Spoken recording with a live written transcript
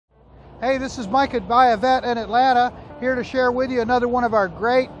Hey, this is Mike at Buy a Vet in Atlanta, here to share with you another one of our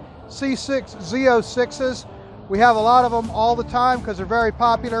great C6 Z06s. We have a lot of them all the time because they're very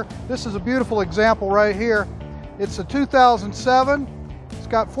popular. This is a beautiful example right here. It's a 2007. It's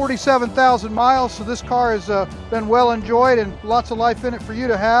got 47,000 miles, so this car has been well enjoyed and lots of life in it for you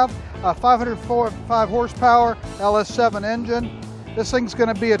to have. 505 horsepower LS7 engine. This thing's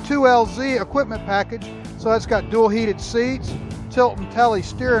going to be a 2LZ equipment package, so it's got dual heated seats, tilt and tele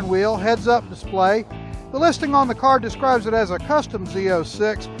steering wheel, heads-up display. The listing on the car describes it as a custom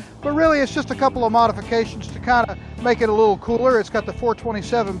Z06, but really it's just a couple of modifications to kind of make it a little cooler. It's got the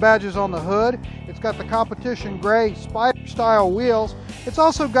 427 badges on the hood. It's got the competition gray Spider style wheels. It's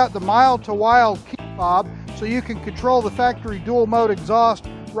also got the mild to wild key fob, so you can control the factory dual mode exhaust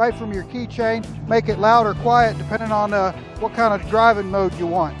right from your keychain, make it loud or quiet depending on what kind of driving mode you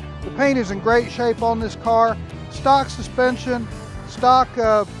want. The paint is in great shape on this car. Stock suspension, stock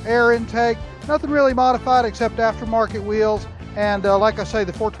air intake, nothing really modified except aftermarket wheels, and like I say,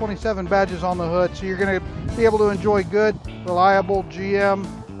 the 427 badges on the hood, so you're going to be able to enjoy good, reliable GM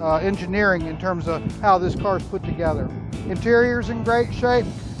engineering in terms of how this car is put together. Interior's in great shape.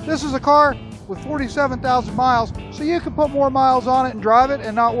 This is a car with 47,000 miles, so you can put more miles on it and drive it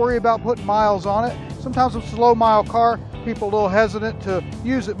and not worry about putting miles on it. Sometimes it's a low mile car, people are a little hesitant to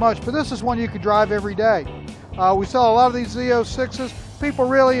use it much, but this is one you could drive every day. We sell a lot of these Z06s. People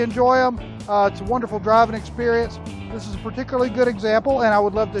really enjoy them. It's a wonderful driving experience. This is a particularly good example, and I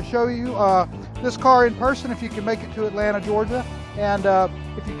would love to show you this car in person if you can make it to Atlanta, Georgia. And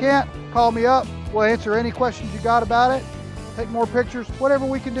if you can't, call me up. We'll answer any questions you got about it, take more pictures, whatever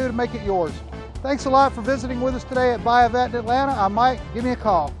we can do to make it yours. Thanks a lot for visiting with us today at Buy a Vet in Atlanta. I'm Mike. Give me a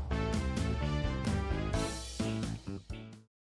call.